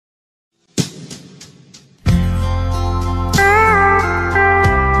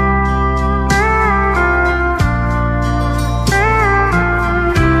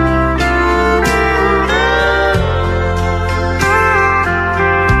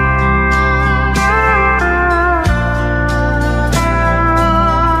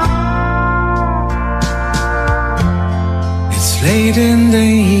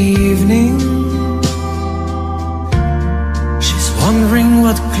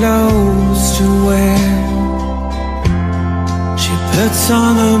clothes to wear. She puts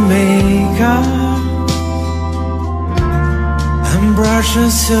on her makeup and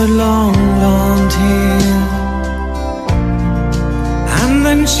brushes her long blonde hair. And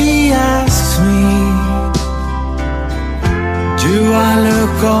then she asks me, do I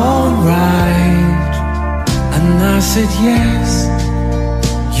look alright? And I said yes,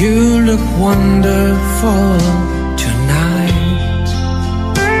 you look wonderful tonight.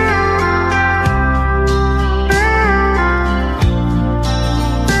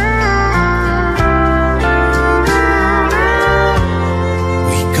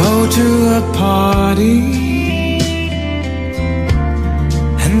 We go to a party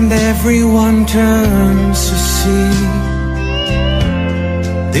and everyone turns to see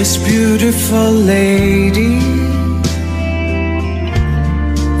this beautiful lady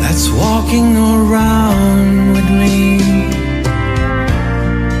that's walking around with me.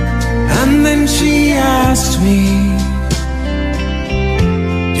 And then she asked me,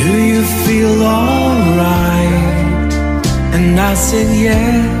 do you feel alright? And I said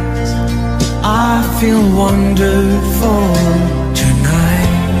yes, I feel wonderful tonight.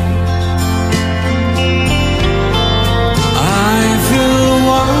 I feel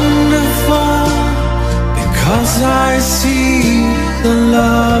wonderful because I see the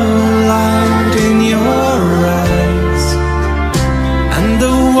love light in your eyes, and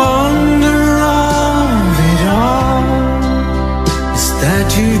the wonder of it all is that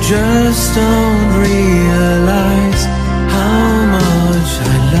you just don't realize how much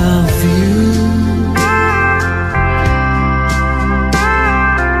I love you.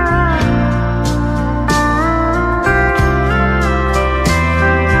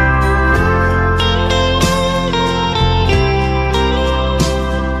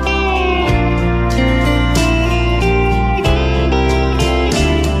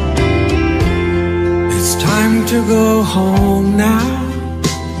 To go home now,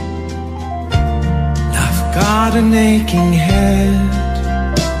 I've got an aching head,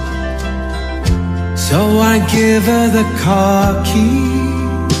 so I give her the car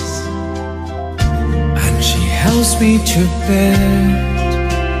keys and she helps me to bed.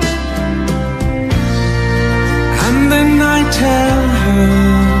 And then I tell her,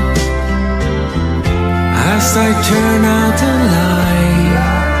 as I turn out the light,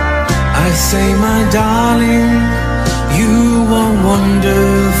 I say, my darling, you are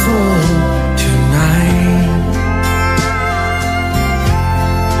wonderful tonight.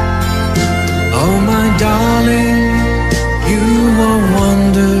 Oh, my darling, you are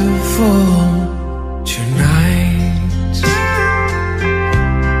wonderful tonight.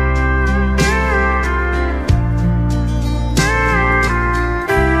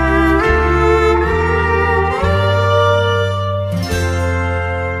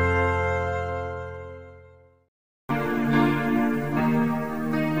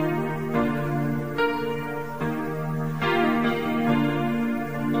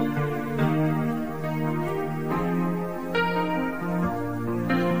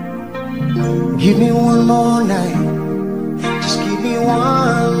 Give me one more night, just give me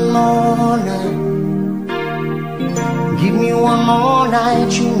one more night. Give me one more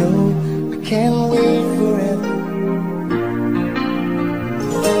night, you know I can't wait forever.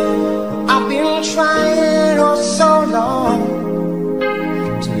 I've been trying oh so long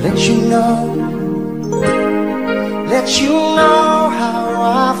to let you know how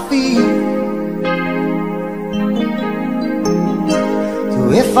I feel.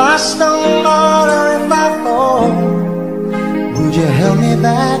 If I stumble or if I fall, would you help me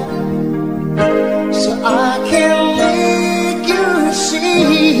back so I can make you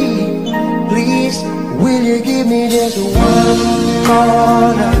see? Please, will you give me just one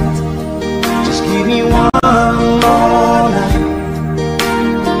more night? Just give me one more night.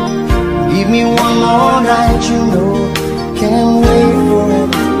 Give me one more night, you know, can't wait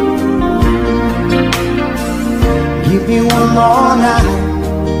forever. Give me one more night.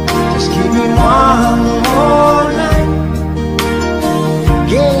 Give me one more night.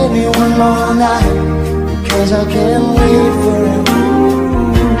 Give me one more night, because I can't wait forever.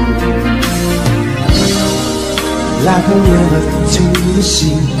 Like a river to the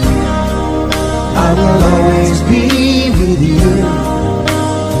sea, I will always be with you.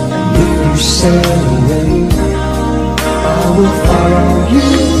 And if you sail away, I will follow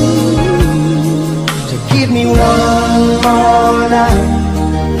you. So give me one more night.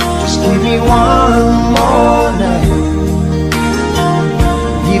 Give me one more night.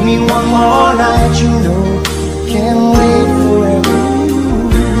 Give me one more night, you know, can't wait forever.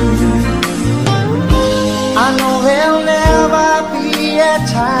 I know there'll never be a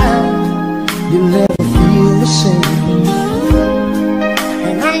time you'll never feel the same.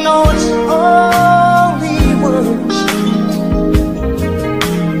 And I know it's only words.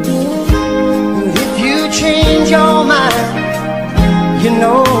 If you change your mind, you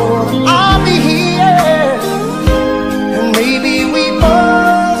know I'll be here. And maybe we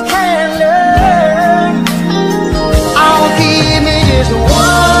both can learn. I'll give me just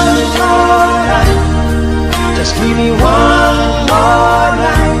one more night. Just give me one more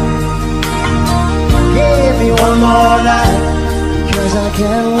night. Give me one more night, 'cause I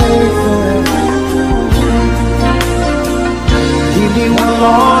can't wait forever. Give me one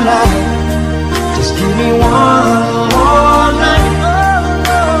more night. Just give me one more night. Oh,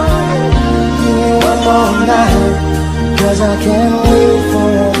 give me one more night, 'cause I can't wait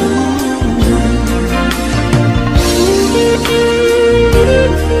forever.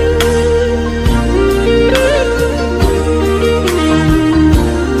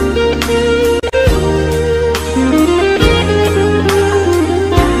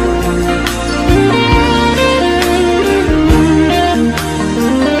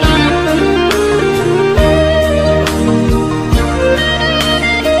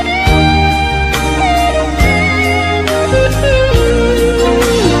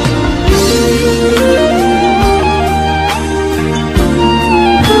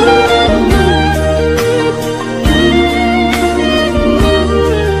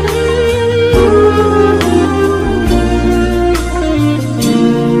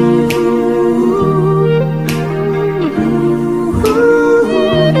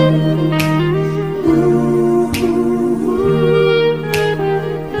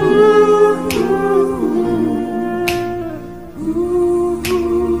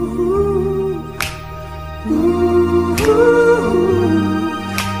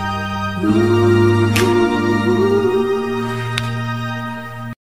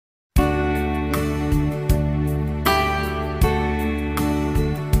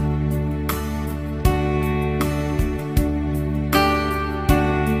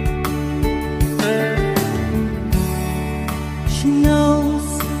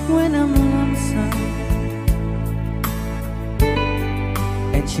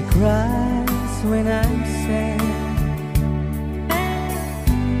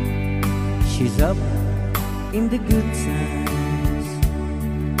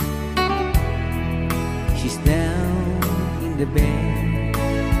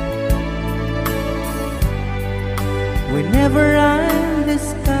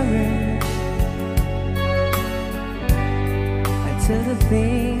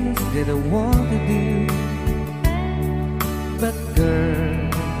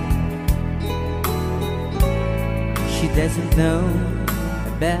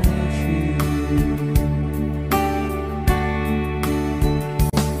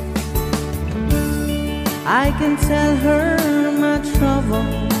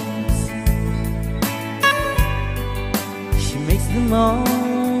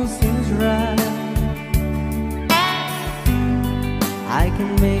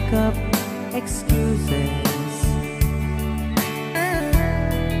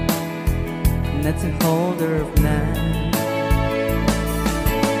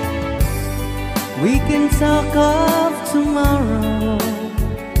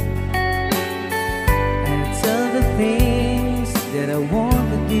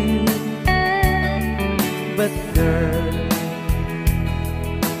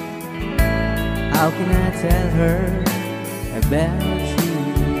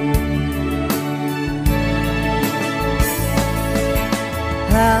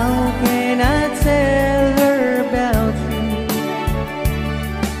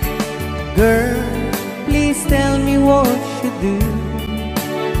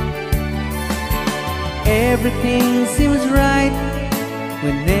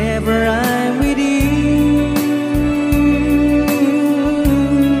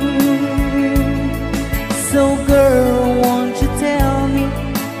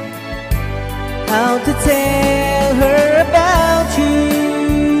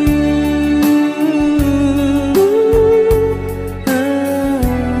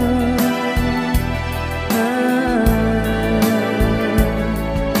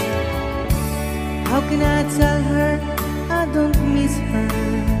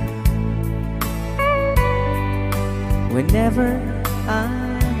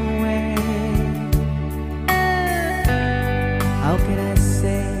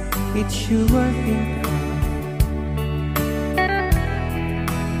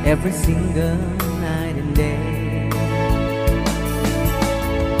 Every single night and day.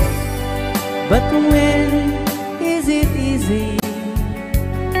 But when is it easy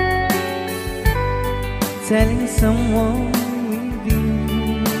telling someone we do.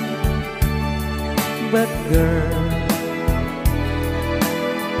 But girl,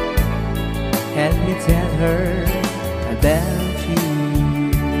 help me tell her about you.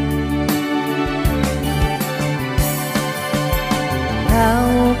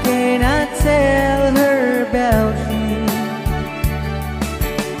 How can I tell her about you?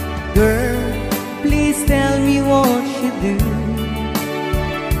 Girl, please tell me what you do.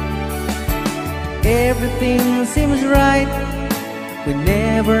 Everything seems right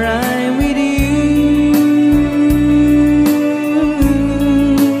whenever I'm with you.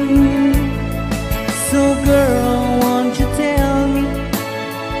 So girl, won't you tell me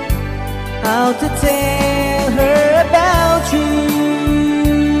how to tell her about you?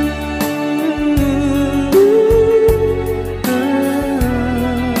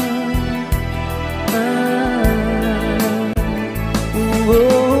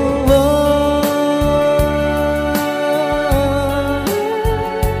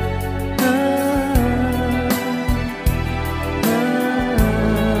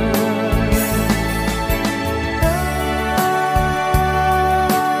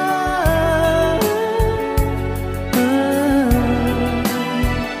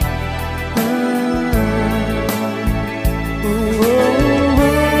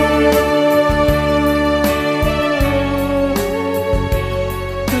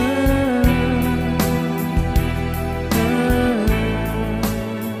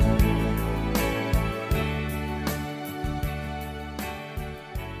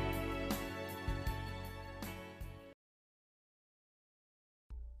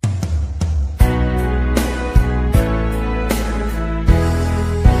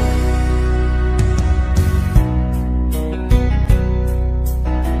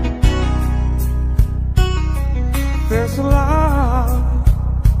 There's a love,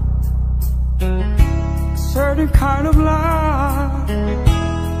 a certain kind of love it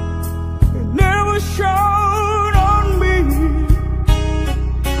never showed on me.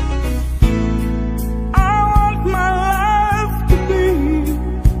 I want my life to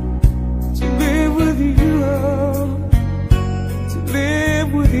live with you, to live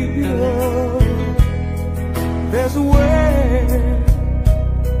with you. There's a way.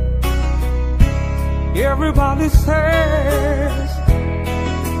 Everybody says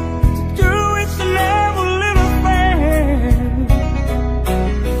to do is to never little thing.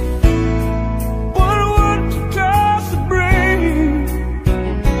 But what does it bring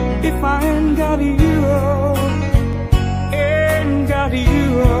if I ain't got you? Ain't got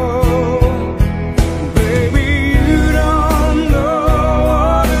you. Baby, you don't know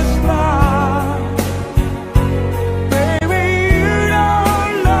what it's like. Baby, you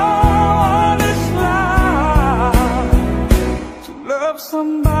don't know what it's like to love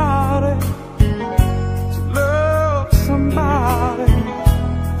somebody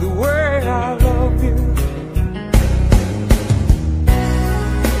the way I love you.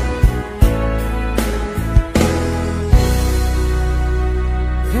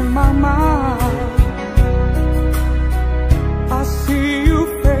 In my mind, I see your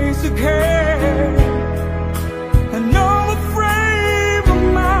face again, and no frame of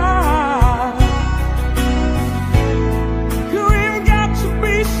mind. You ain't got to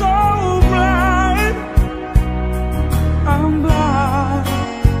be so blind. I'm blind,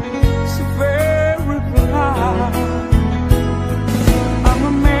 so very blind. I'm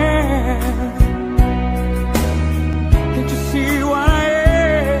a man. Can't you see what I am?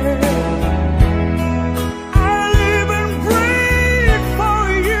 I live and breathe for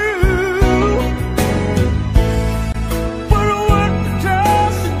you. But what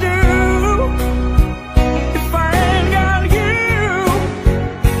does it do if I ain't got you?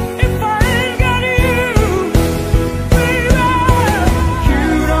 If I ain't got you, baby, you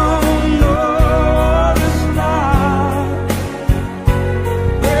don't know what it's like.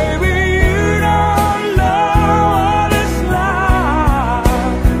 Baby, you don't know what it's like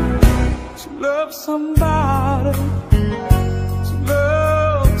to love somebody,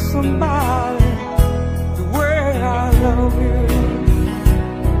 the way I love you.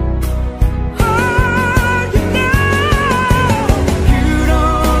 Oh, you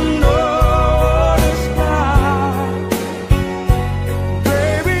don't know what it's like.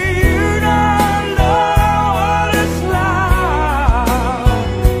 Baby, you don't know what it's like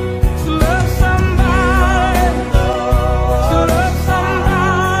to love somebody, to love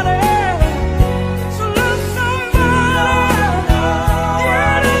somebody, to love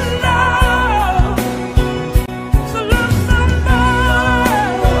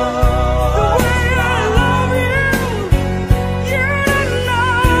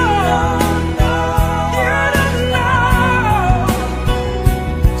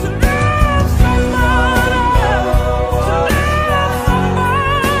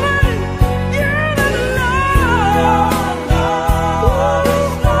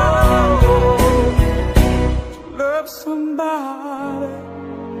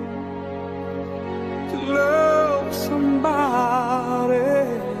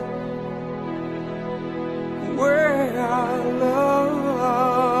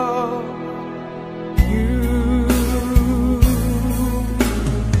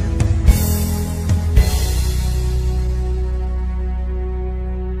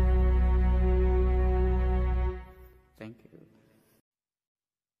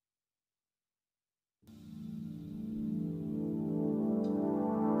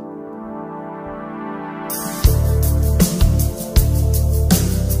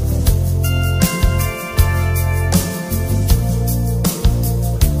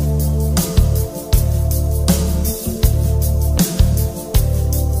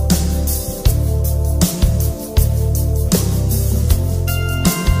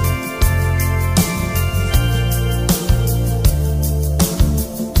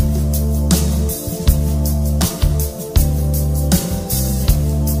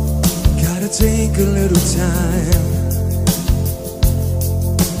a little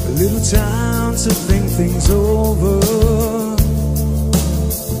time to think things over.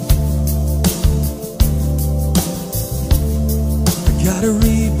 I gotta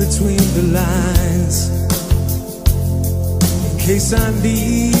read between the lines in case I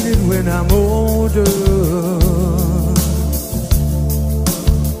need it when I'm older.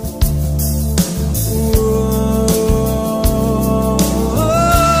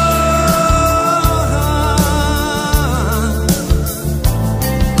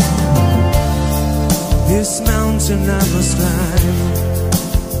 This mountain I must climb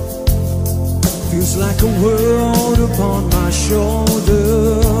feels like a world upon my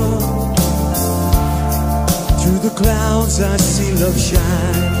shoulder. Through the clouds I see love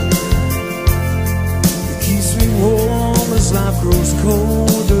shine. It keeps me warm as life grows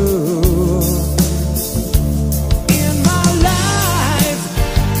colder. In my life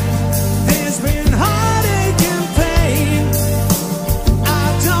there's been heartache and pain. I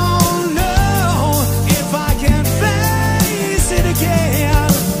don't know if I can face it again.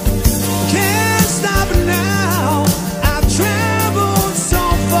 Can't stop it now. I've traveled so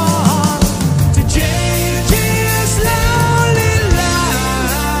far to change this lonely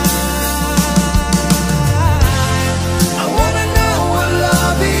life. I wanna know what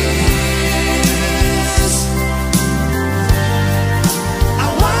love is. I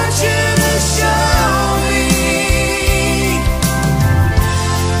want you to show me.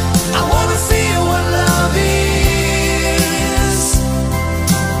 I wanna feel what love is.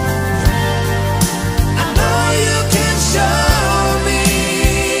 I know you can show me.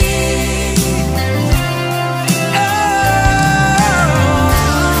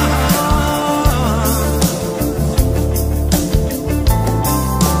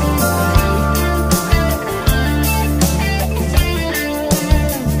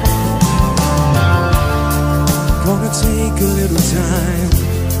 Gonna take a little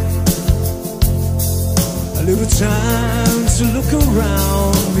time to look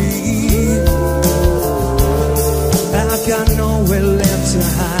around me. I've got nowhere left to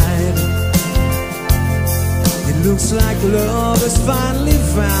hide. It looks like love has finally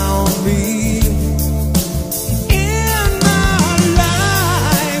found me. In my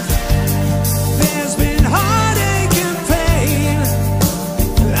life there's been heartache and pain.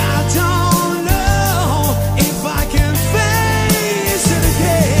 I don't know if I can face it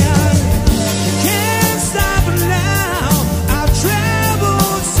again. Can't stop it now. I've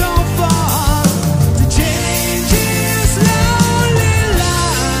traveled so far to change this lonely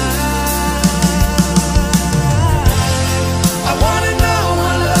life. I wanna know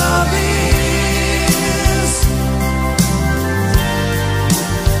what love is.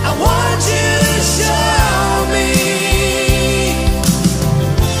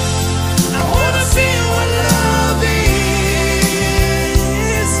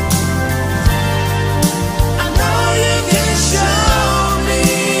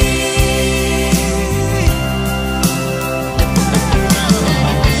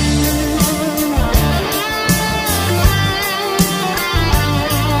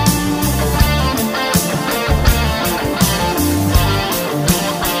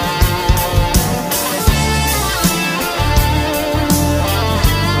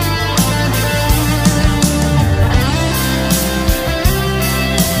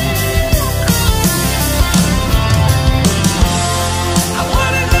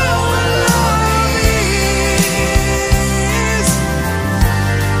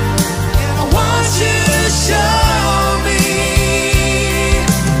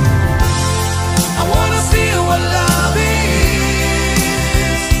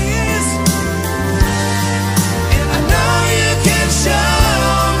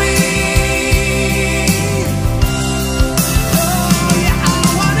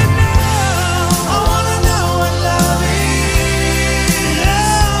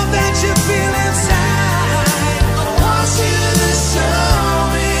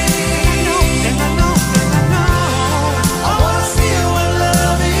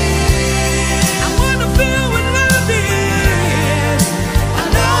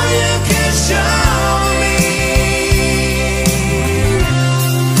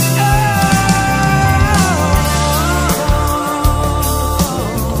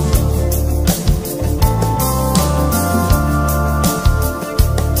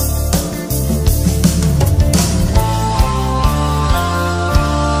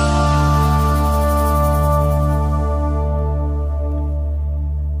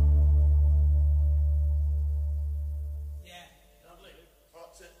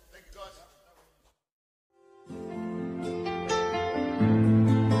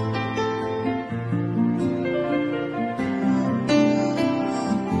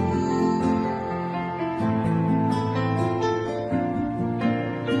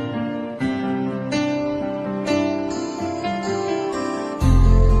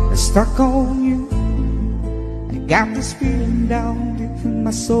 stuck on you. I got this feeling down deep in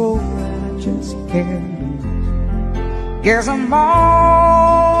my soul that I just can't lose. Guess I'm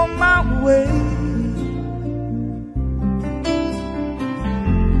on my way.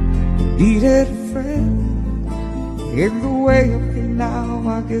 Needed a friend in the way of it now.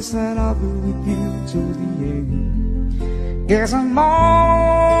 I guess that I'll be with you till the end. Guess I'm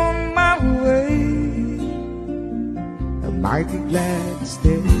on my way. I might be glad to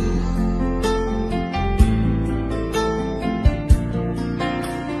stay.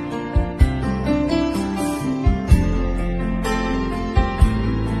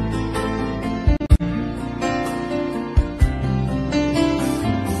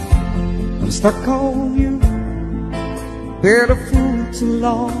 Stuck on you, been a fool too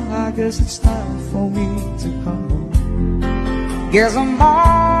long. I guess it's time for me to come home. Guess I'm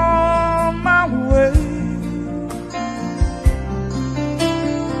on my way.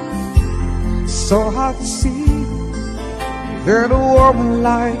 So hard to see that a woman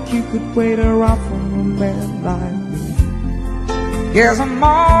like you could wait around for a man like me. Guess I'm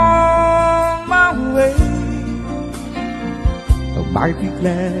on my way. I might be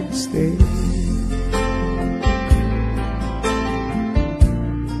glad to stay.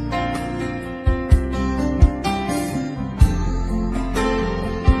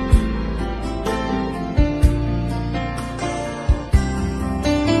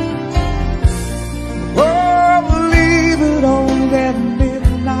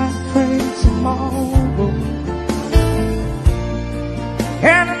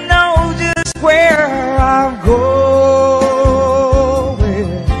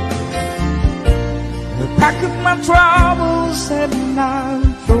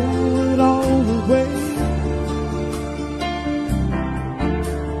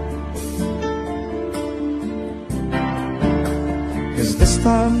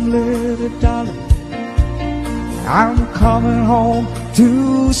 I'm coming home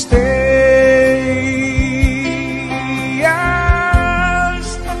to stay. I'm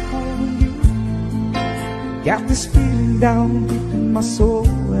stuck on you. Got this feeling down deep in my soul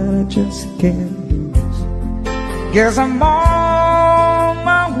that I just can't lose. Guess I'm on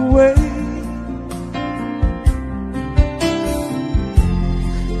my way.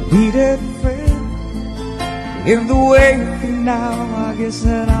 Needed a friend in the way of you now. I guess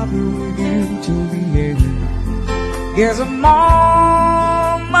that I'll be with you till the end. Guess I'm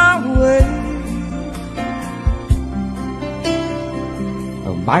on my way. I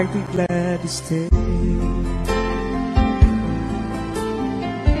might be glad to stay.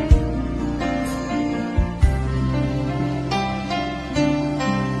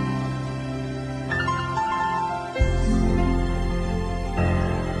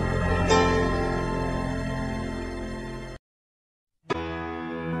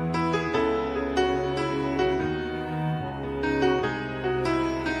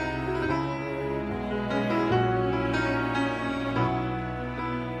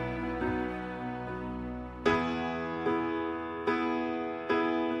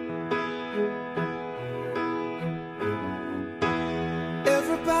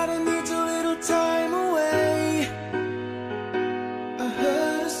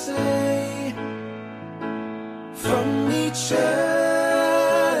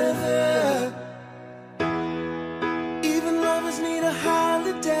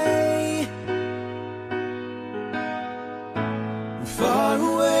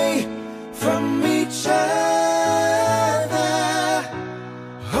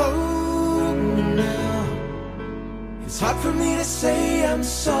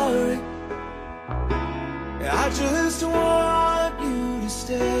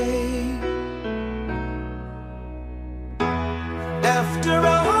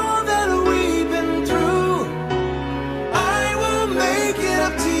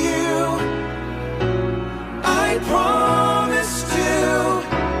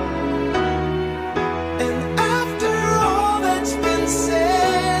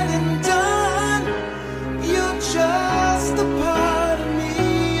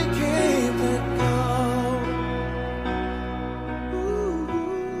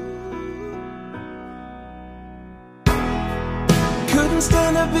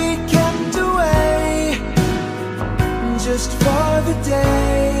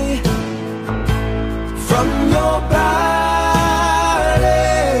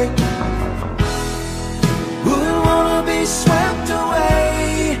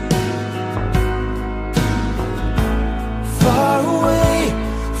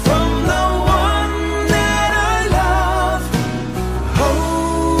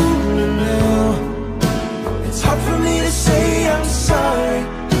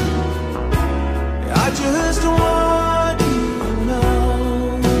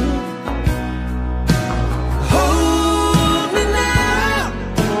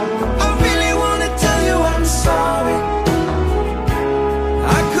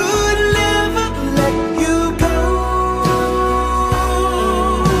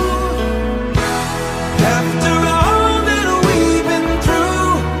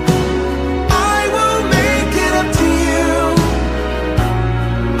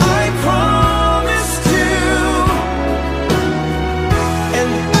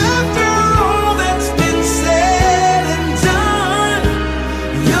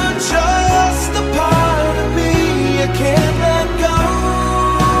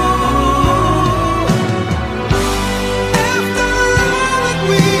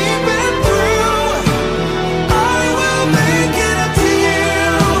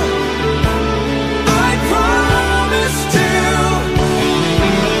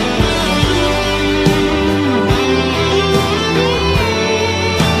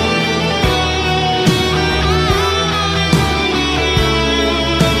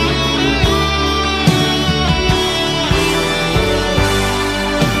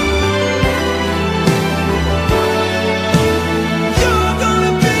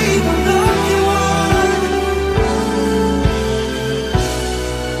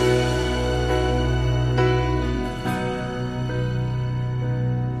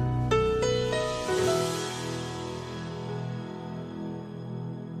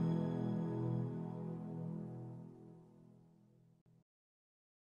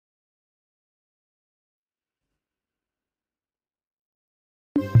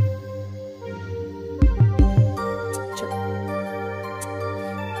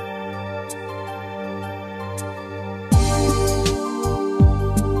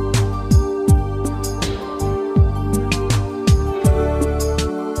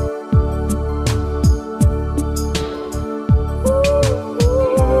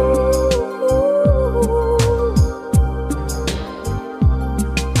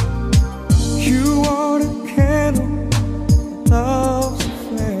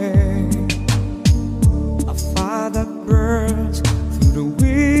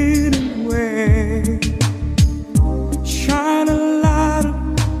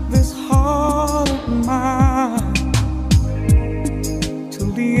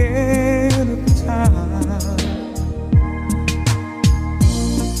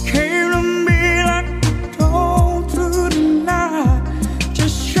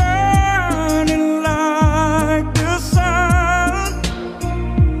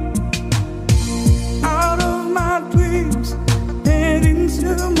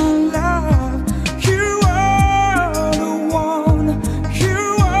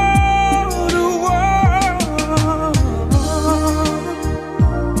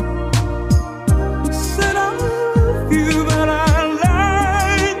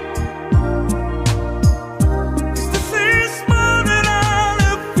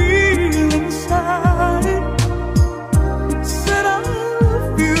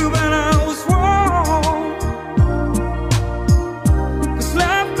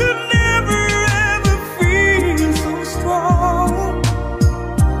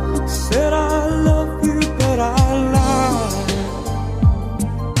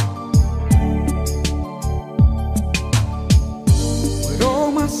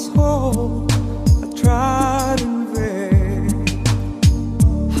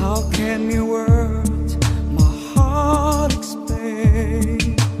 How can your words, my heart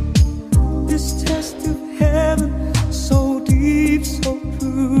explain this test of heaven, so deep, so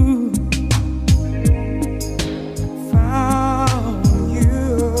true? Found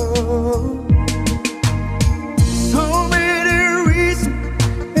you. So many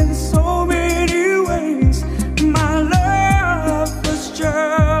reasons in so many ways. My love was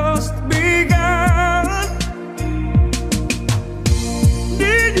just begun.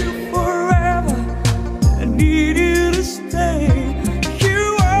 Need you forever,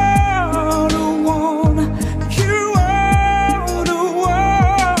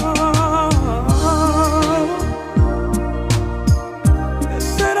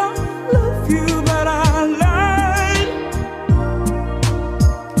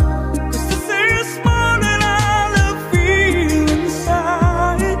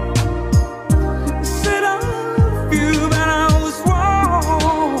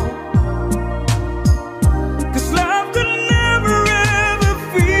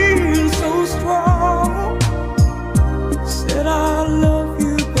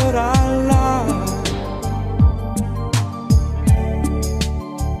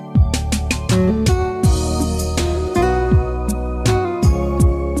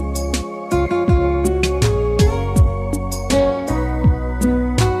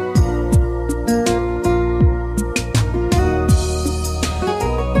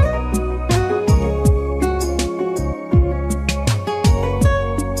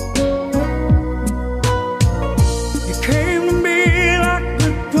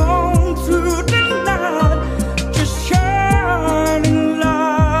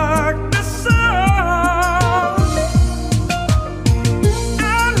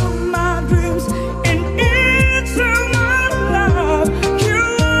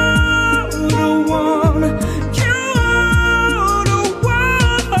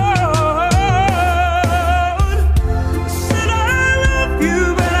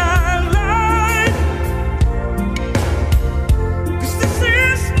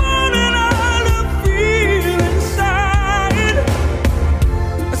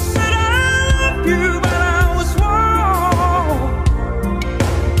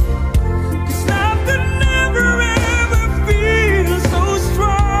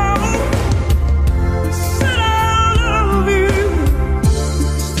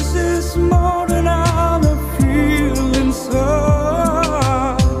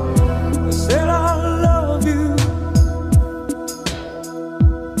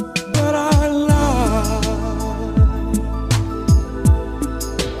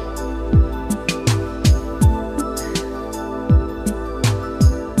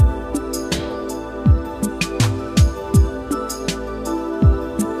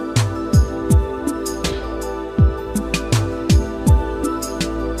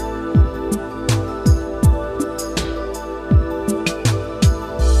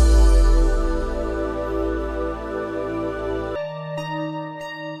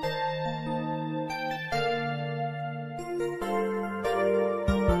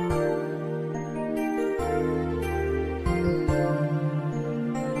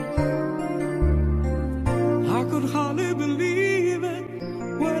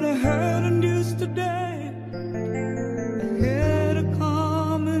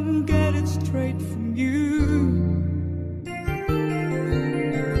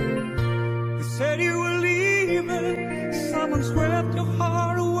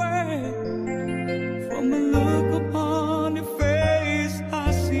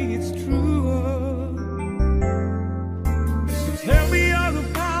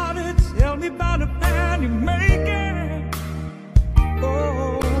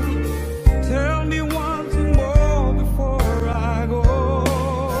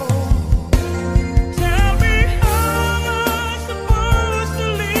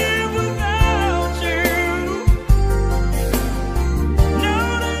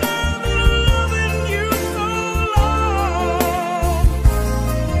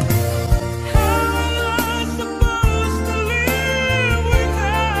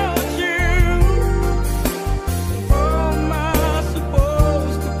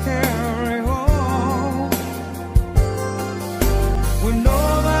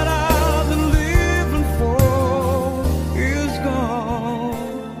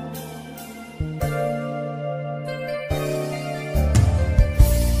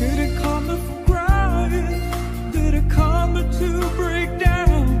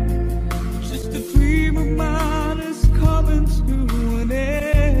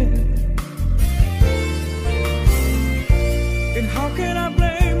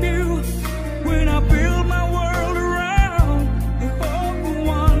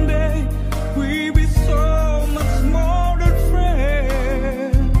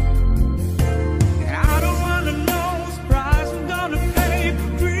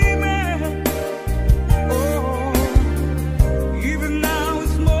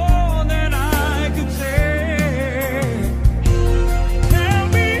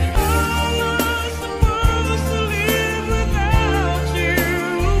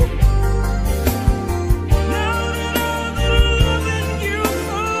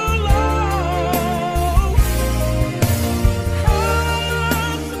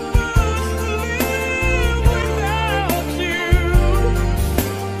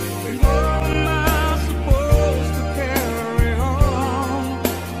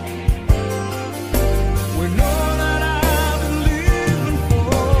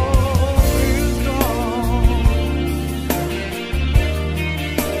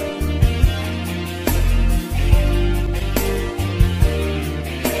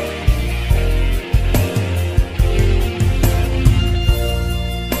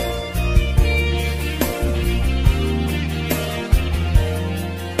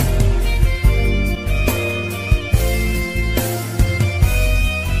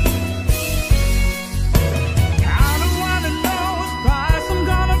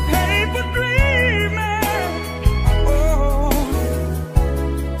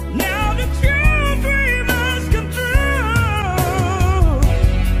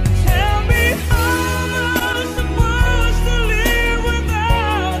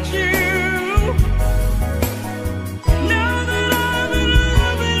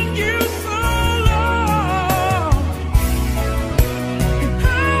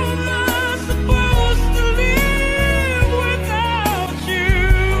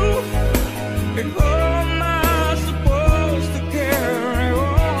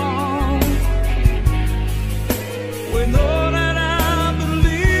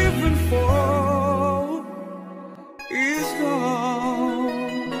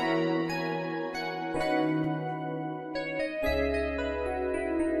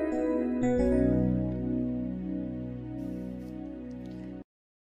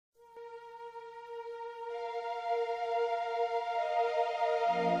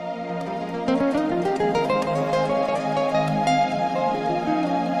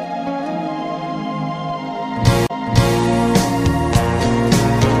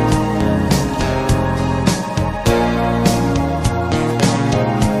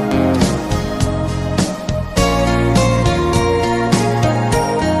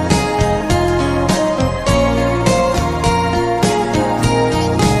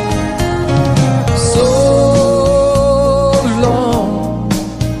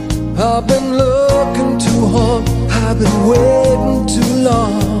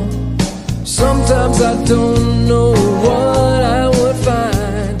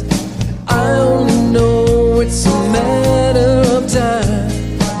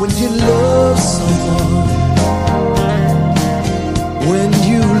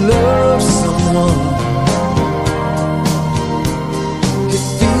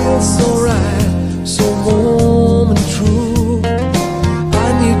 so right, so warm and true. I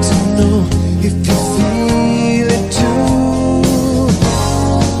need to know if you feel it too.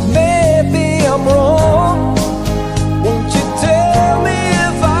 Maybe I'm wrong. Won't you tell me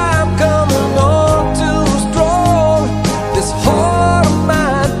if I'm coming on too strong? This heart of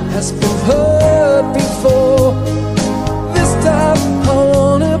mine has been hurt before. This time I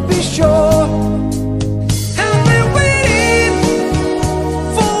wanna be sure. I've been waiting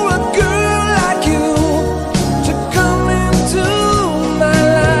for a girl like you to come into my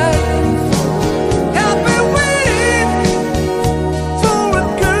life. I've been waiting for a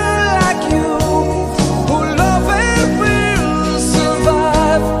girl like you who love and will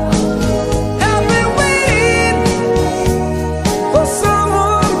survive. I've been waiting for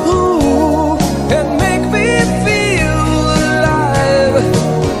someone who can make me feel alive.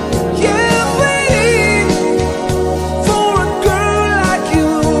 Yeah, waiting for a girl like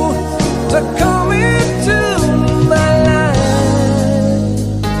you to come into my life.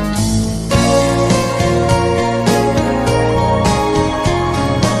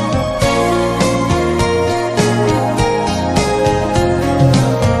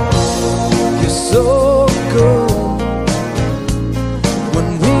 You're so good. When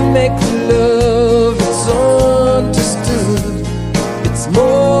we make love, it's understood. It's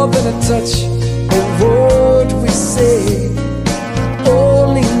more than a touch, a word we say.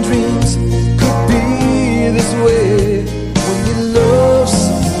 Only in dreams could be this way. When you love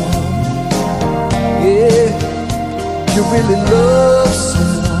someone, yeah, you really love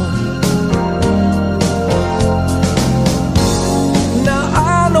someone. Now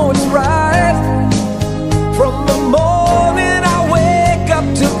I know it's right. From the moment I wake up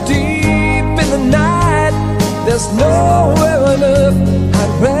till deep in the night, there's nowhere on earth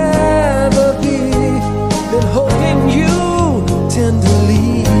I'd rather be than holding you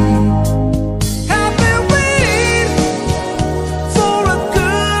tenderly. I've been waiting for a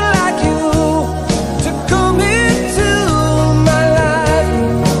girl like you to come into my life.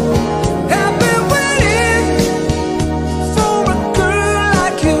 I've been waiting for a girl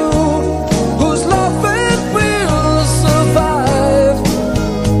like you whose love and will survive.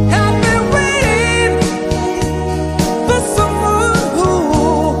 I've been waiting for someone who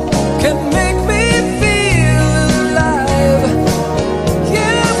can make me feel alive.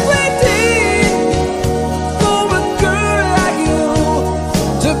 Yeah, waiting for a girl like you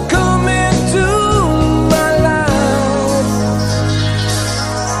to come into my life.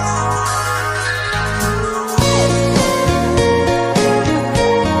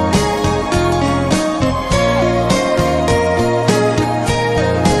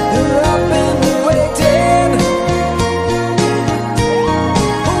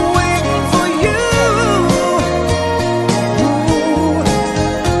 I've been waiting for you.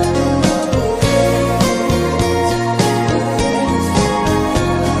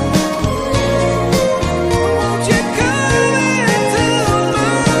 Won't you come into my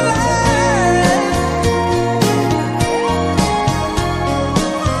life?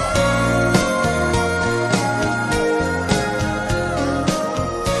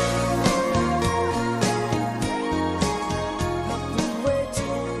 I've been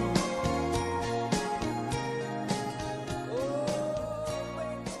waiting.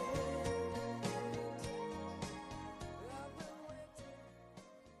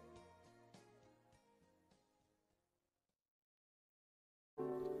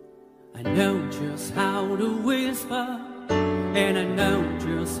 I know just how to whisper, and I know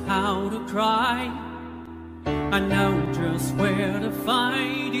just how to cry. I know just where to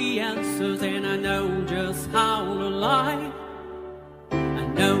find the answers, and I know just how to lie. I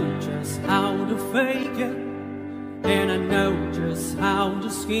know just how to fake it, and I know just how to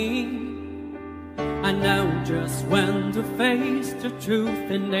scheme. I know just when to face the truth,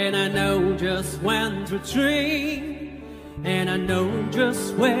 and then I know just when to dream. And I know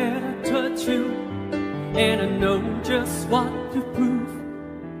just where to touch you, and I know just what to prove.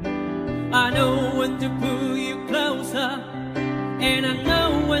 I know when to pull you closer, and I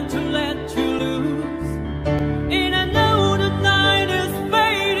know when to let you loose. And I know the night is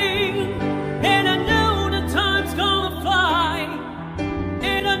fading, and I know the time's gonna fly.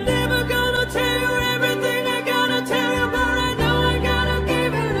 And I'm never gonna tell you everything I gotta tell you, but I know I gotta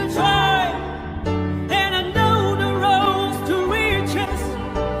give it a try. And I know the roads to riches,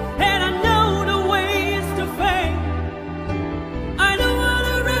 and I know the ways to fame. I know how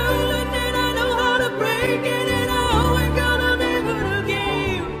to rule it, and I know how to break it, and I always gonna live it again.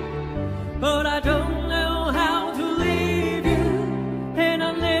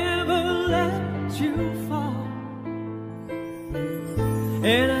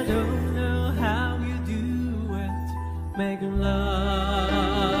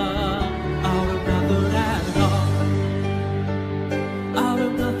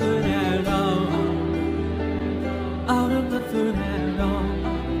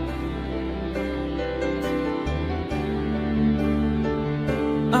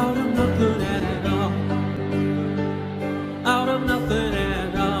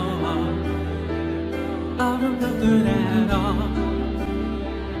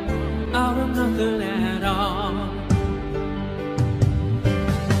 nothing at all.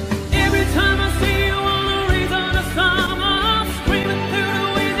 Every time I see you on the reason of summer, I'm screaming through the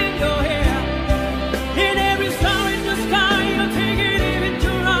wind in your hair. In every star in the sky, you take it even to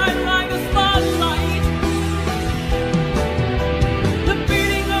ride like a spotlight. The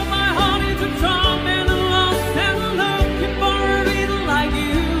beating of my heart is a drum and a lost and a looking for a reason like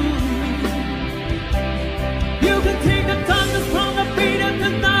you. You can take the thunder from the beat of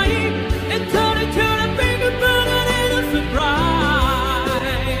the night and turn it to the bigger burning innocent bride.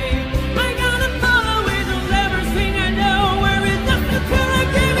 I gotta follow it, I'll never sing, I know where it's just until I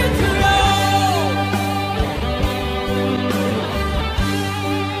give it to you.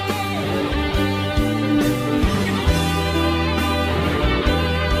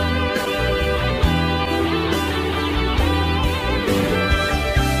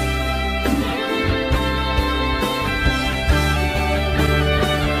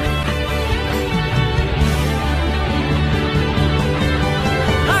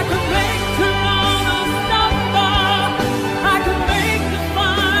 I could make tomorrow stop far. I could make the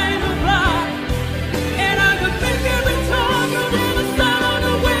final fly. And I could make every time you never sound on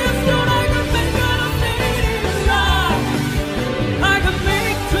the west. And I could make it a fading star. I could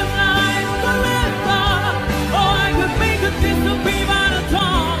make tonight forever. Or I could make it disappear by the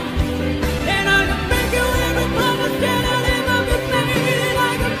dawn. And I could make you every promise that I'll ever be made.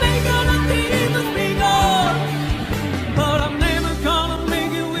 I could make all the things that be gone. But I'm never gonna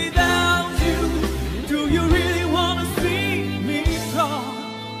make it without you. Do you really wanna see me strong?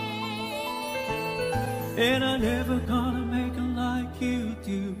 And I'm never gonna make it like you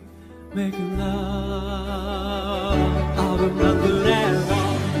do. Make it love out of nothing at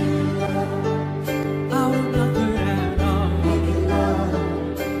all. Out of nothing at all.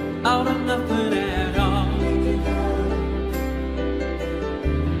 Out of nothing at all.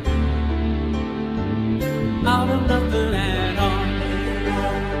 Out of nothing at all.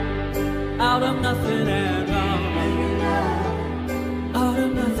 Out of nothing at all. Out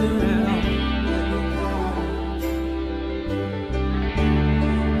of nothing at all.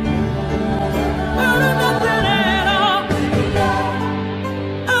 Out of nothing at all.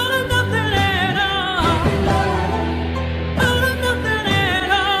 Out of nothing at all. Out of nothing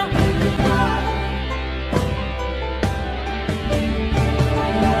at all.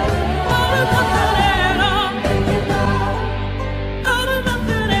 Out of nothing at all. Out of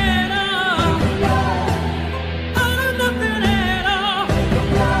nothing at all. Out of nothing at all.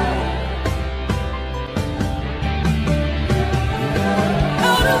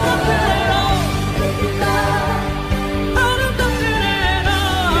 Out of nothing at all. Out of nothing at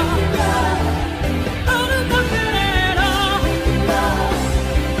all. Out of nothing at all.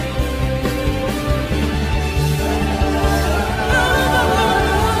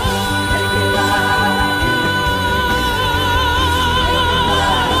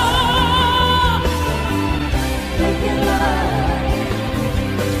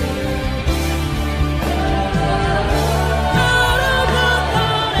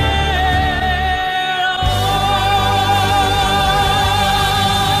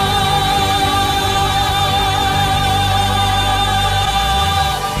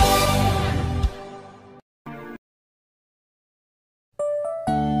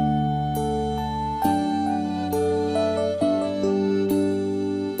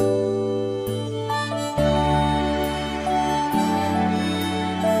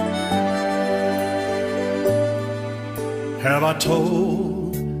 Have I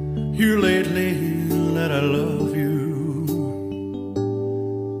told you lately that I love you?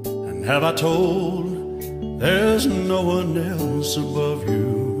 And have I told there's no one else above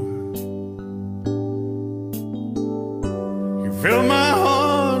you? You fill my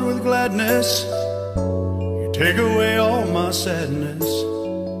heart with gladness. You take away all my sadness.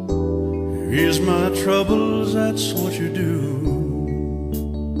 You ease my troubles, that's what you do.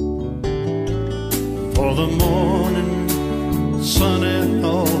 For the morning sun in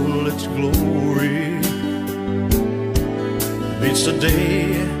all its glory meets the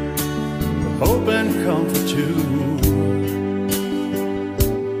day with hope and comfort too.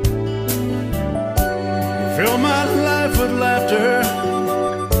 You fill my life with laughter,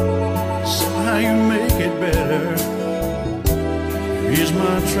 somehow you make it better. You ease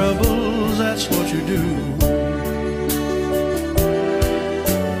my troubles, that's what you do.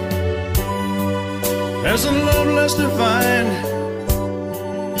 There's a love less defined,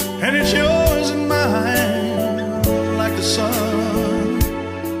 and it's yours and mine, like the sun.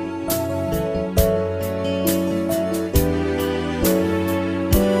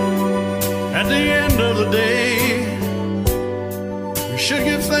 At the end of the day, we should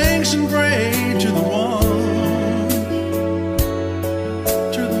give thanks and pray to the one,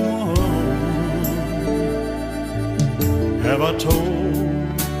 to the one. Have I told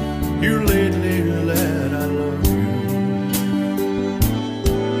you lately that I love you?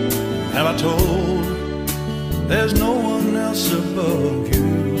 Have I told there's no one else above you?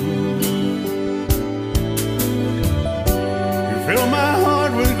 You fill my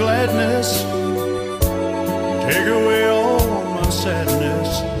heart with gladness, take away all my sadness,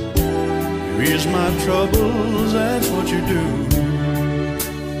 you ease my troubles, that's what you do.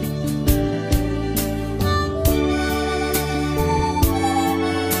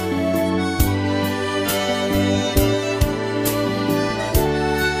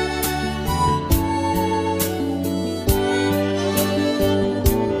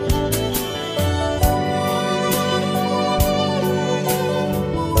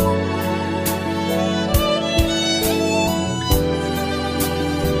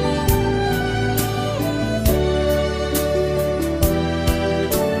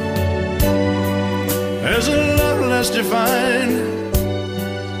 Divine,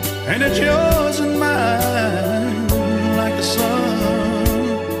 and it's yours and mine like the sun.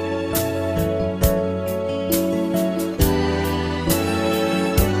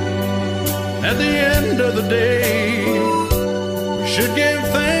 At the end of the day, we should give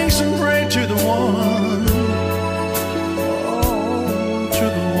thanks and pray to the one, oh, to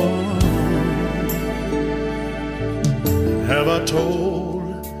the one. Have I told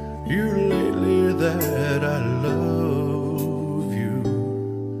you lately that I love?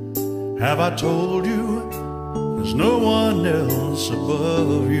 Have I told you there's no one else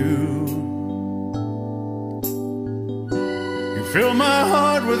above you? You fill my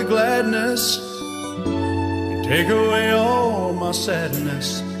heart with gladness, you take away all my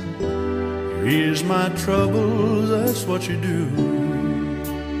sadness, you ease my troubles, that's what you do.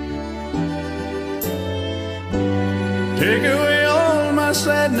 Take away all my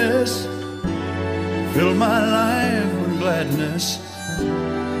sadness, fill my life with gladness,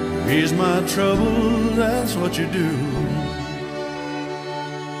 ease my trouble, that's what you do.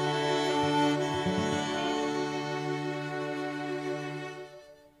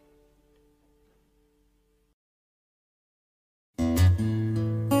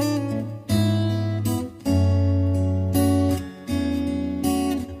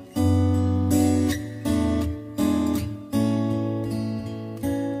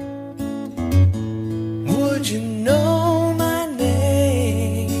 Would you know my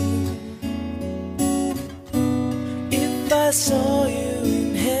name if I saw you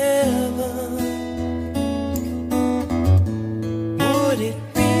in heaven? Would it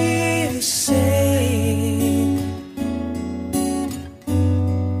be the same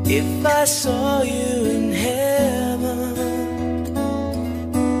if I saw you in heaven?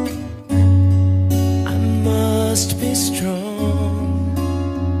 I must be strong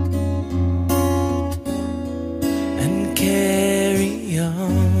and carry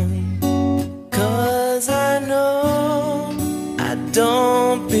on, 'cause I know I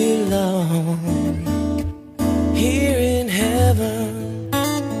don't belong here in heaven.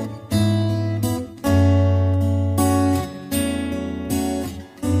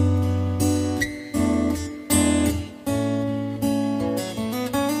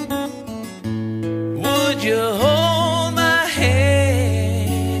 Would you hold my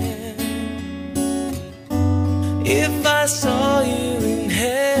hand if I saw you in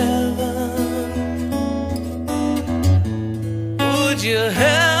heaven? Would you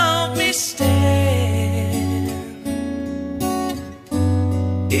help me stand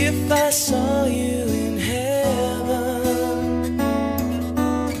if I saw you in heaven?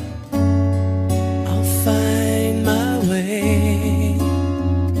 I'll find my way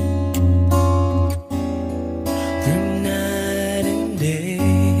through night and day,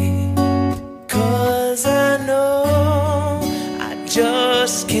 'cause I know I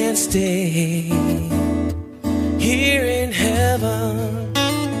just can't stay here in heaven.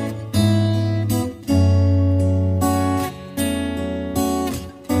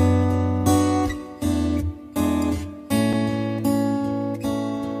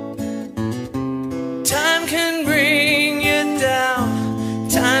 Time can bring you down,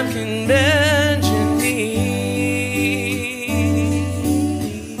 time can bend your knees,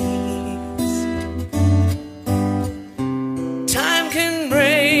 time can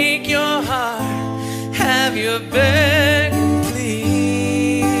break your heart, have you beg and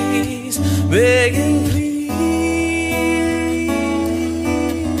please, beg and please.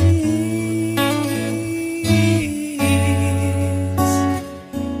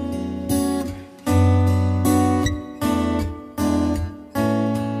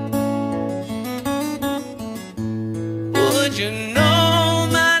 you know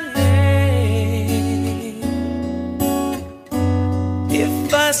my name?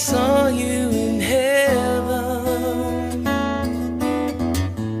 If I saw you in heaven,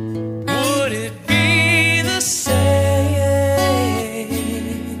 would it be the same?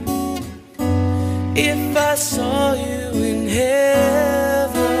 If I saw you in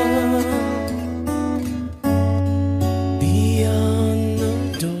heaven, beyond the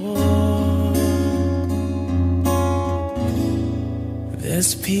door,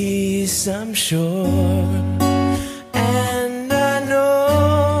 there's peace, I'm sure. And I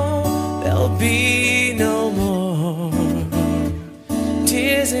know there'll be no more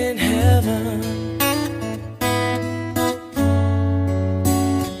tears in heaven.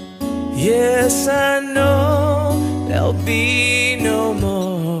 Yes, I know there'll be no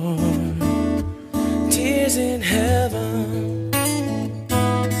more tears in heaven.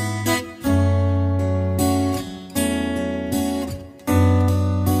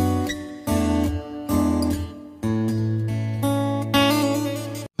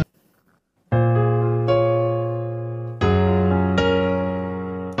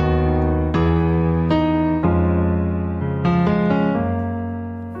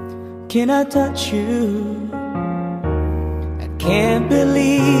 Can I touch you? I can't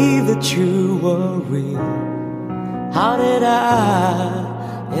believe that you were real. How did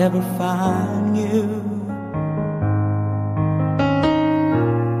I ever find you?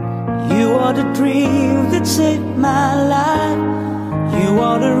 You are the dream that saved my life. You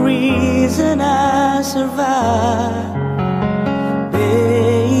are the reason I survived,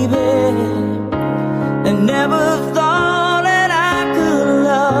 baby. I never thought that I could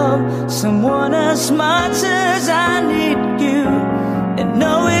love someone as much as I need you. And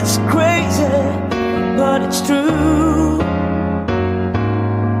know it's crazy, but it's true.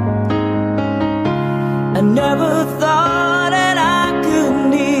 I never thought that I could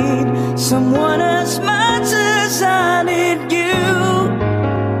need someone as much as I need you.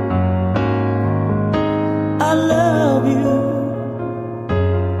 I love you.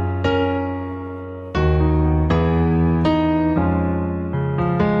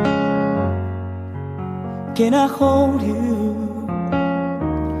 Can I hold you?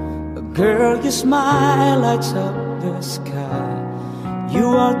 Girl, your smile lights up the sky. You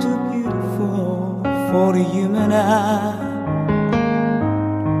are too beautiful for the human eye.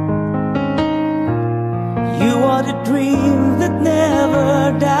 You are the dream that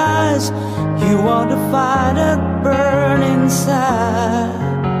never dies. You are the fire that burns inside,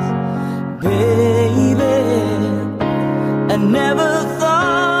 baby. I never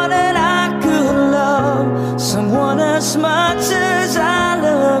thought that I could love someone as much as I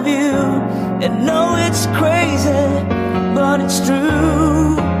love you. And know it's crazy, but it's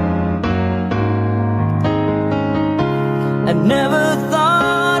true. I never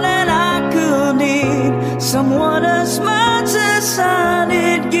thought that I could need someone as much as I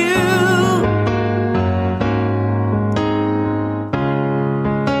need you.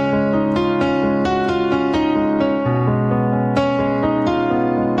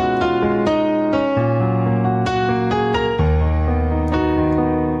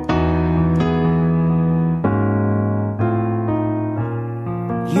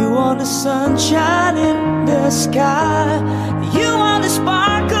 You are the sunshine in the sky. You are the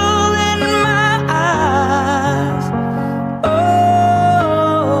sparkle in my eyes. Oh,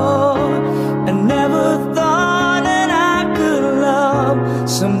 I never thought that I could love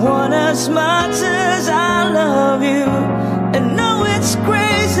someone as much as I love you. And know it's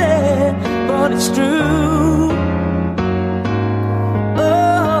crazy, but it's true.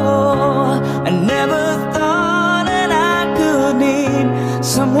 Oh, I never thought that I could need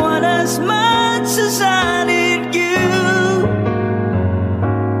someone as much as I need you.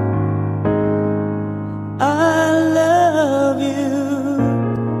 I love you.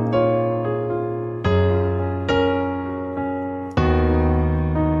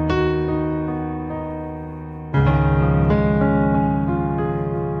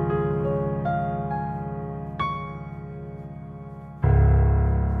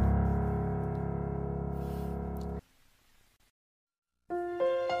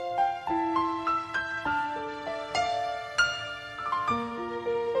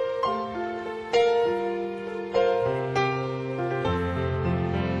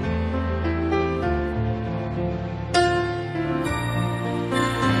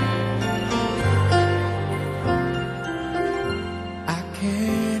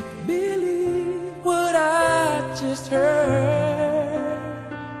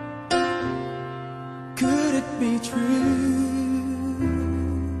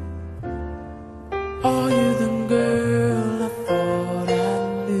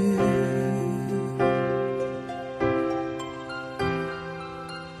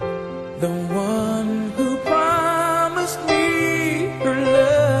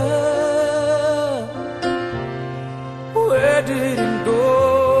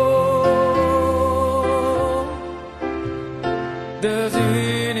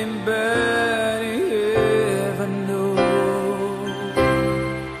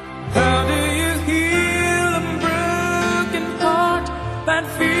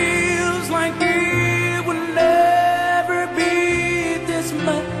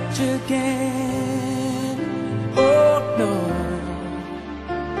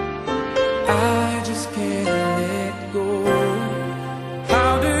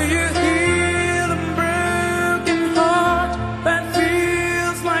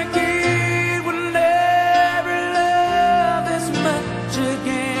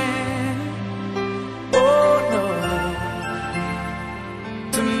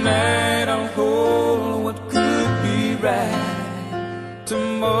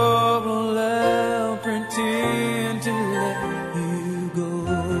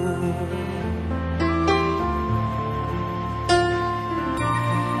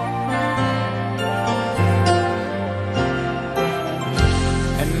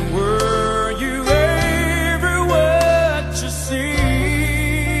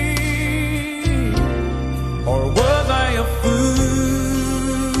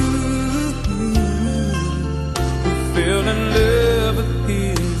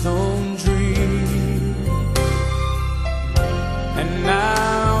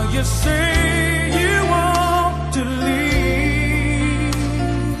 you say you want to leave,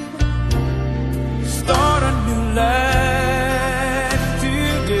 start a new life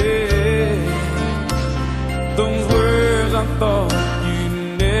today. Those words I thought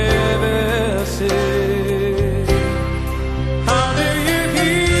you'd never say. How do you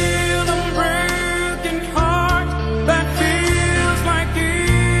heal a broken heart that feels like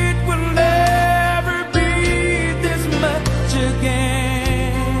it will never be this much again?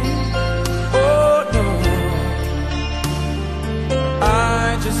 Oh no,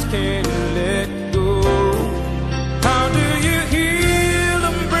 I just can't let go. How do you heal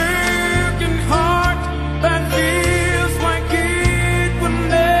a broken heart that feels like it will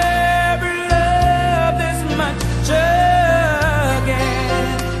never love this much again?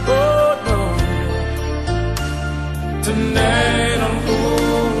 Oh no, tonight I'll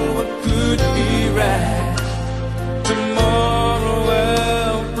hold what could be right. Tomorrow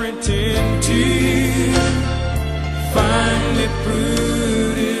I'll pretend to finally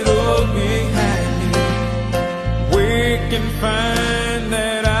put it all behind me. Wake and find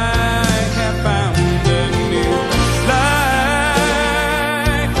that I have found a new life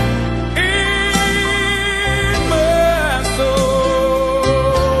in my soul,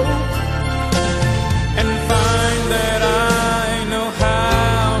 and find that I know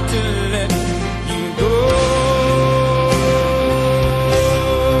how to let you go.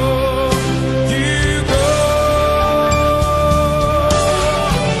 You go.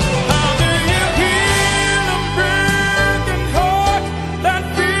 How do you heal a broken heart that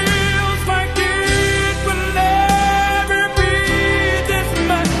feels like it will never be this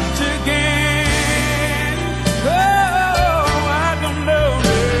much again? Oh, I don't know,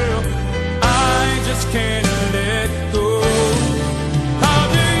 girl. I just can't let go. How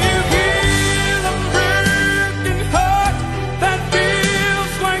do you heal a broken heart that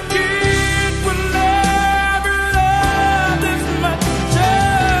feels like it will never love this much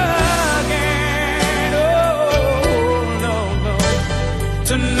again? Oh, no, no.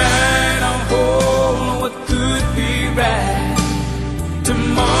 Tonight I'll hold what could be right.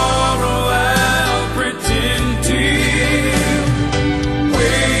 Tomorrow I'll pretend to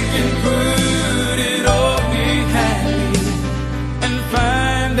wake and put it all behind me, and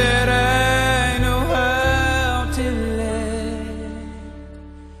find that I know how to let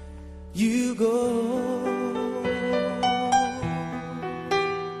you go.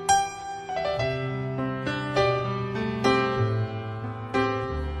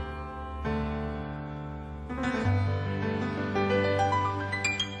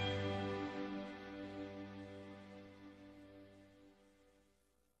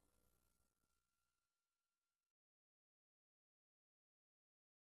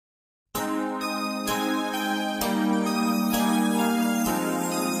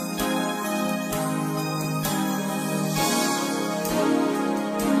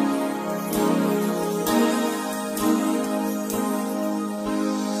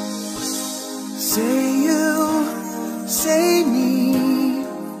 Say you, say me,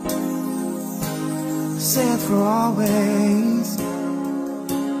 say it for always.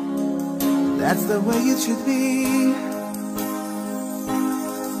 That's the way it should be.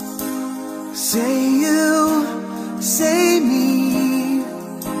 Say you, say me,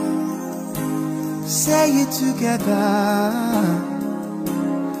 say it together,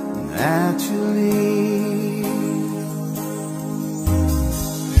 naturally.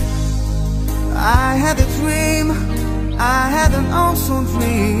 I had a dream, I had an awesome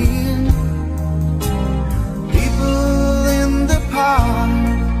dream. People in the park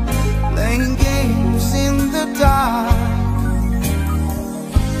playing games in the dark,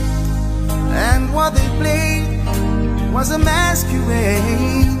 and what they played was a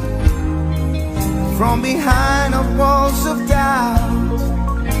masquerade. From behind the walls of doubt,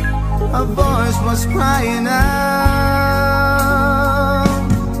 a voice was crying out.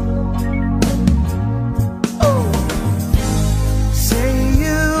 Say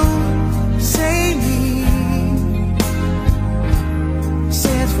you, say me,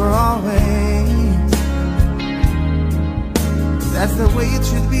 say it for always. That's the way it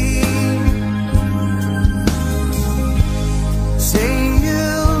should be. Say you,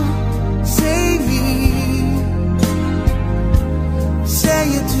 say me, say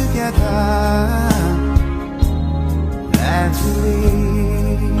it together, naturally.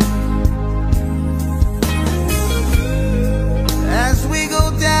 As we go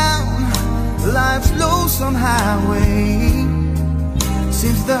down life's lonesome highway,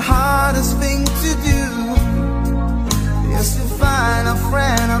 seems the hardest thing to do is to find a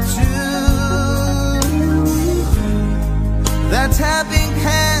friend or two. that helping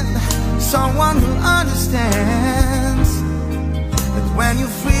hand, someone who understands that when you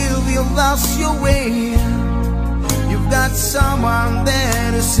feel you lost your way, you've got someone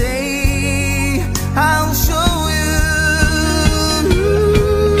there to say, I'll show you.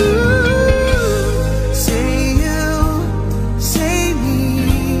 Say you, say me,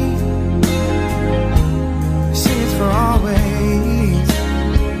 say it for always.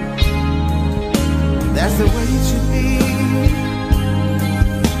 That's the way it should be.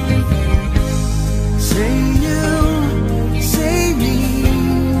 Say you, say me,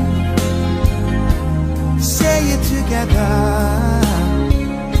 say it together,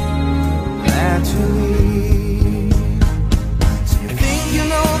 naturally. So you think you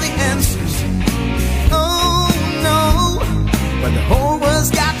know the answers? Oh no, but the whole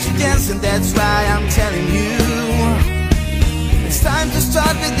world's got you dancing. That's why I'm telling you, it's time to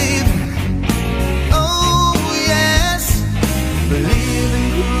start believing. Oh yes, believe in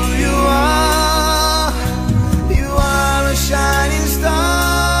who you are. You are a shining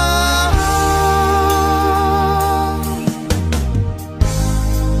star.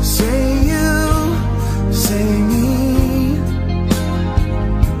 Say you, say me,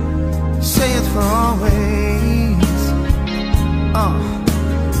 say it for always. Oh,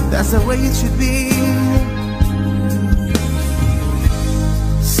 that's the way it should be.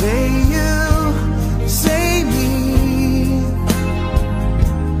 Say you, say me,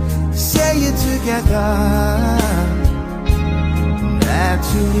 say it together,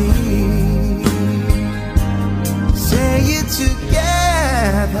 naturally. Say it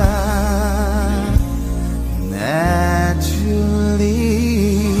together, naturally.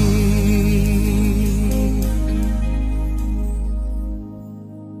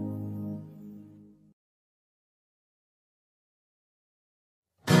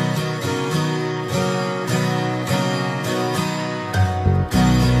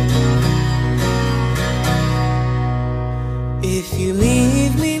 If you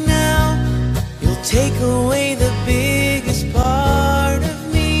leave me now, you'll take away the biggest part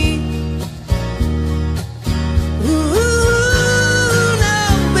of me.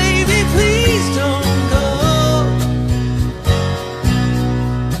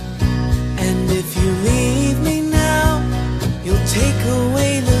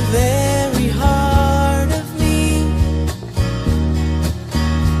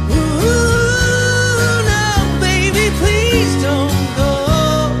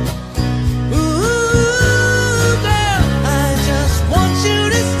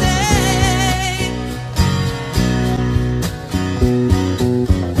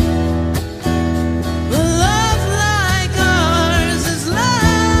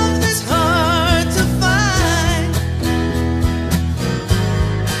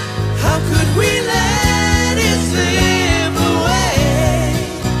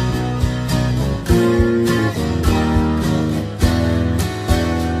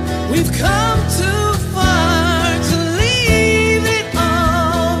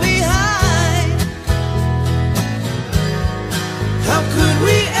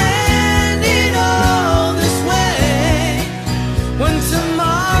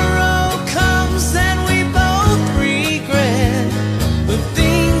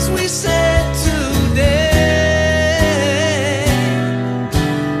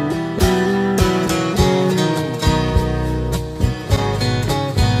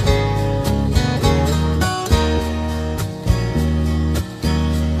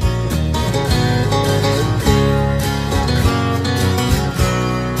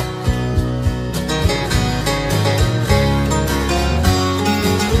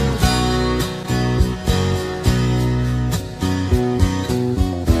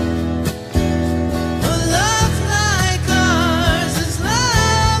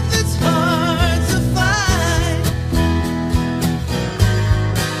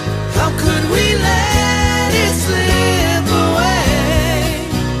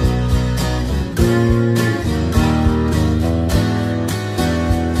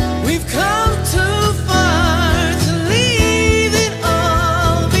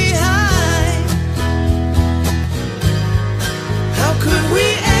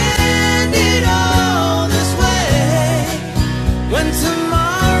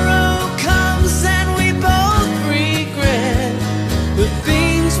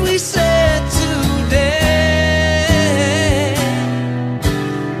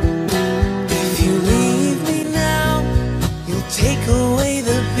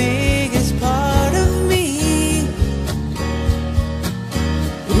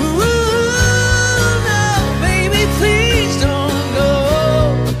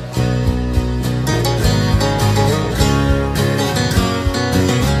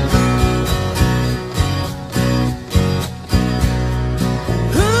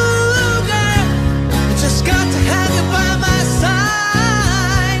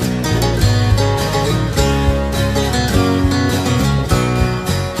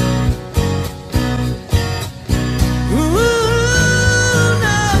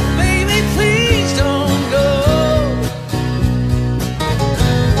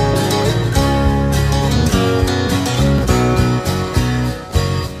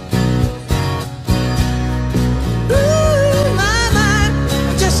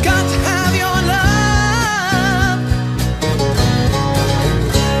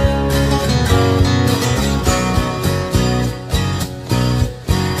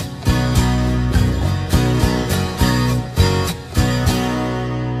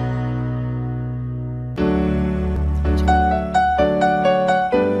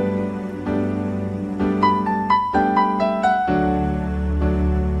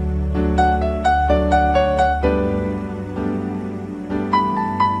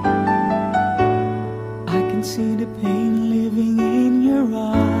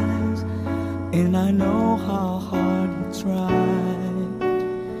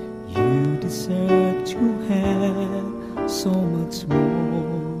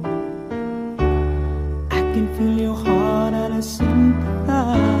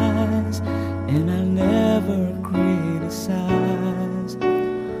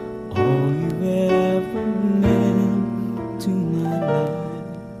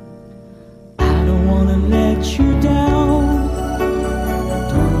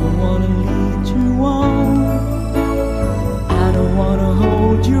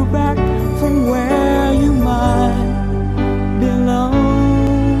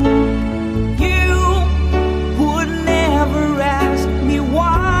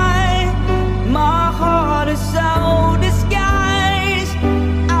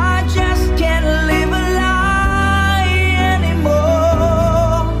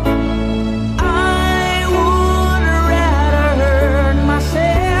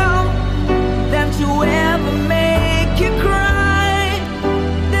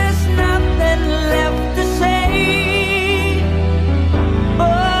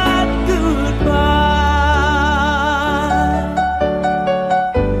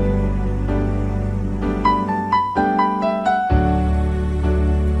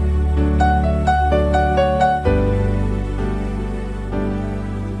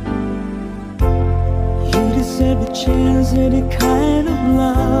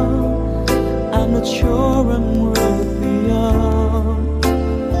 but sure I'm right beyond.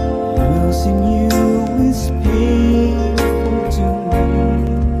 Losing you is painful to me.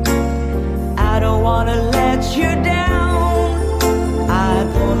 I don't wanna let you down, I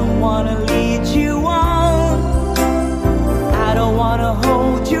don't wanna lead you on, I don't wanna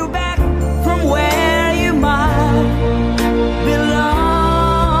hold you back from where you might belong.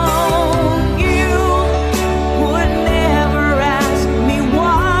 You would never ask me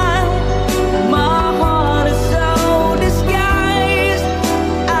why, my heart is so disguised,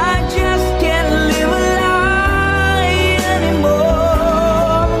 I just can't live a lie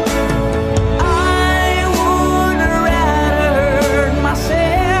anymore. I would rather hurt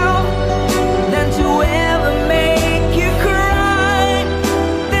myself than to ever make you cry.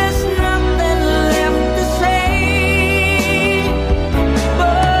 There's nothing left to say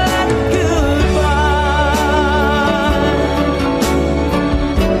but goodbye.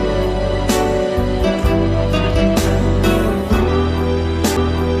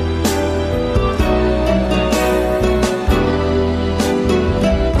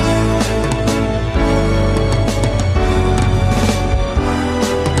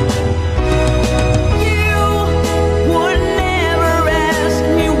 You would never ask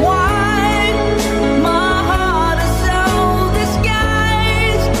me why, my heart is so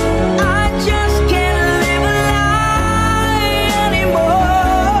disguised, I just can't live a lie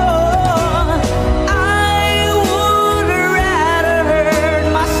anymore. I would rather hurt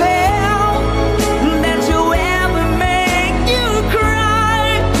myself than to ever make you cry.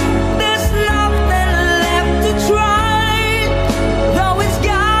 There's nothing left to try, though it's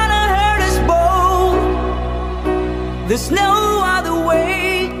gonna hurt us both. There's no other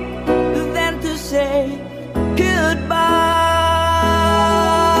way than to say goodbye.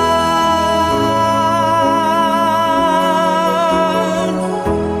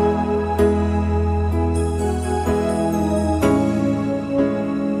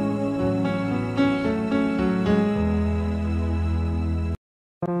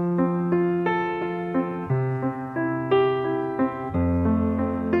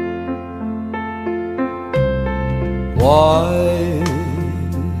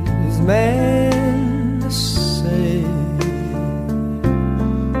 Wise men say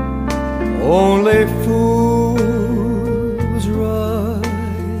only fools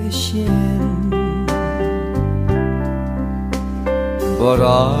rush in, but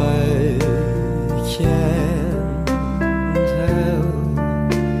I can't help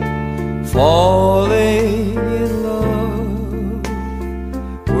falling in love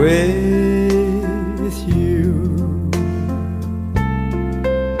with you.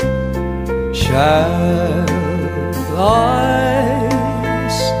 Shall I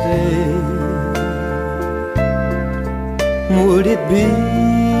stay? Would it be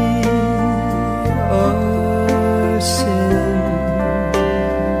a sin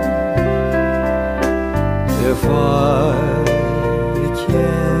if I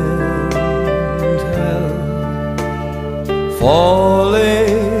can't help falling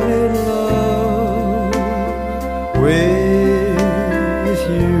in love with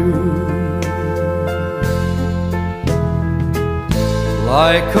you?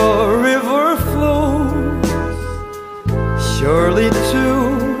 Like a river flows surely to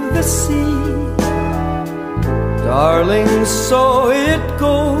the sea, darling, so it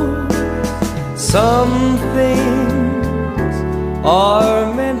goes. Some things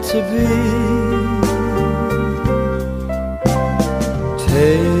are meant to be.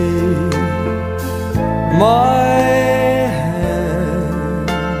 Take my hand,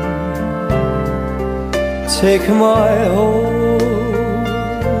 take my whole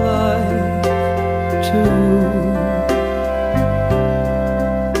life too.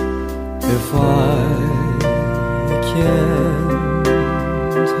 If I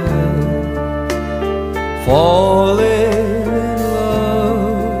can't help falling in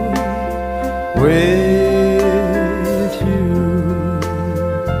love with you.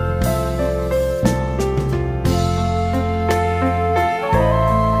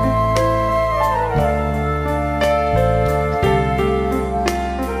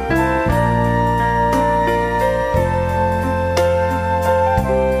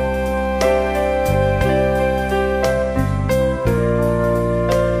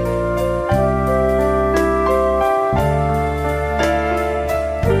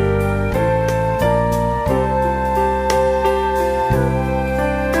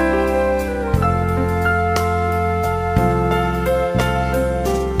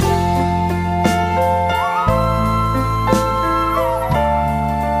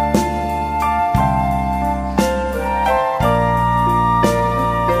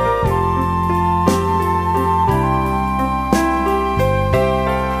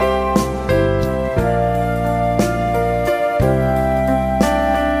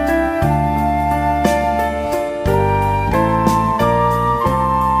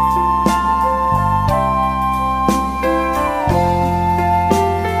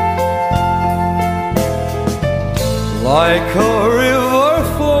 like a river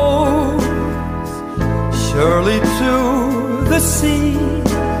flows surely to the sea.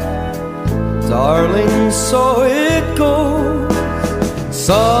 Darling, so it goes.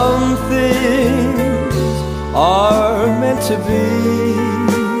 Some things are meant to be.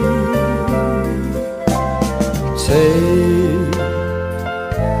 Take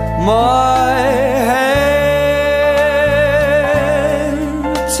my hand,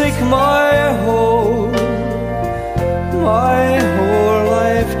 take my whole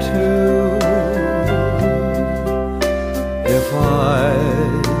life too. If I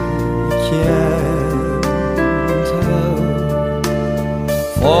can't help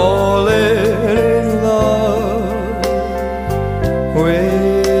falling in love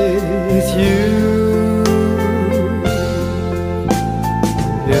with you,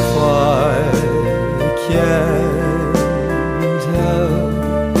 if I can't help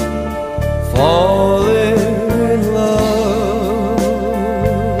falling in love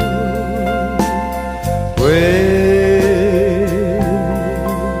with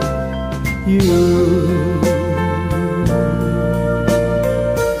you.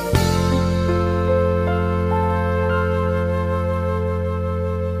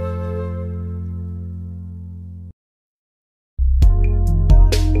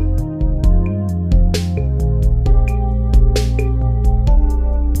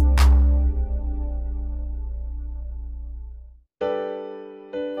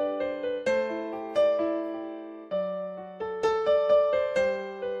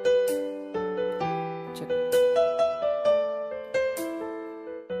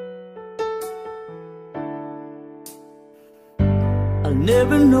 I'll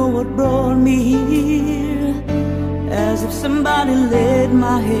never know what brought me here, as if somebody led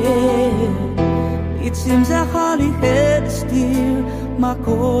my hand. It seems I hardly had to steer, my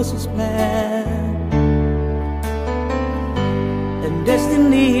course was planned, and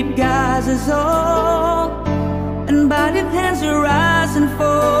destiny it guides us all, and by the hands we rise and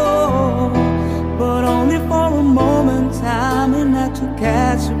fall, but only for a moment, time and not to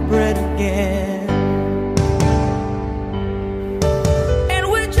catch a breath again.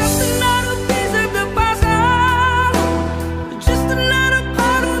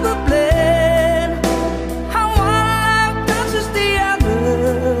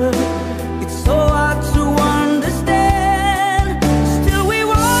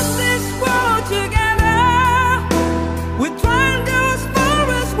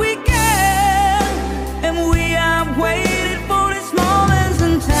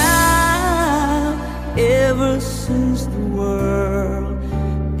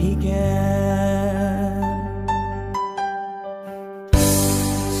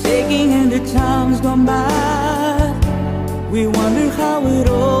 Times gone by, we wonder how it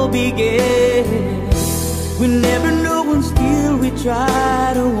all began. We never know until we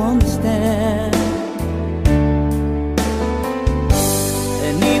try to understand.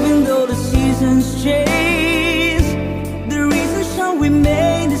 And even though the seasons change, the reasons shall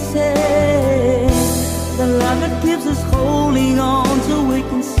remain the same. The love that keeps us holding on till we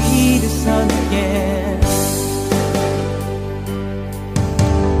can see the sun again.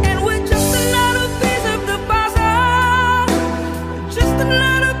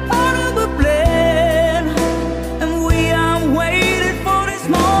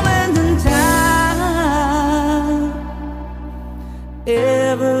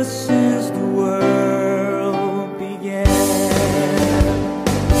 Ever since the world began,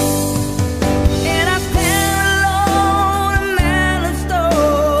 and I stand alone, a man of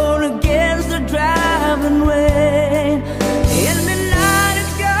stone, against the driving rain. In the night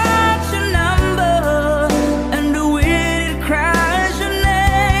it's got your number, and the wind it cries your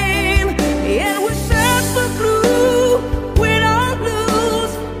name. And we search for clue, we don't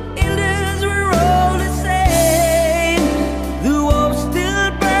lose. In this we're all the same. The wolf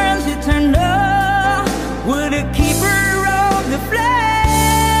still burns eternal, we're the keeper of the flame.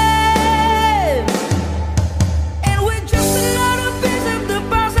 And we're just another piece of the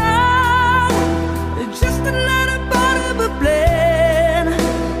puzzle, just another part of a plan.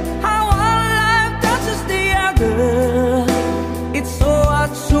 How one life touches the other, it's so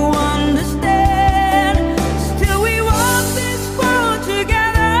hard to understand. Still we walk this world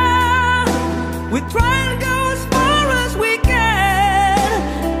together, we try and go as far as we can,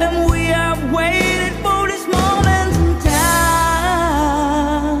 and we have waited for this moment in time,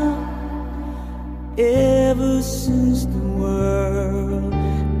 ever since the world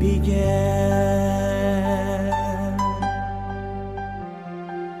began.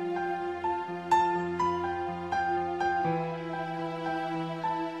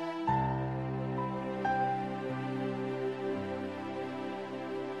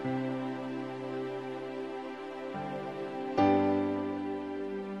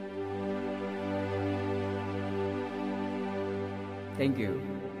 Thank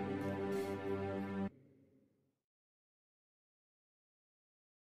you.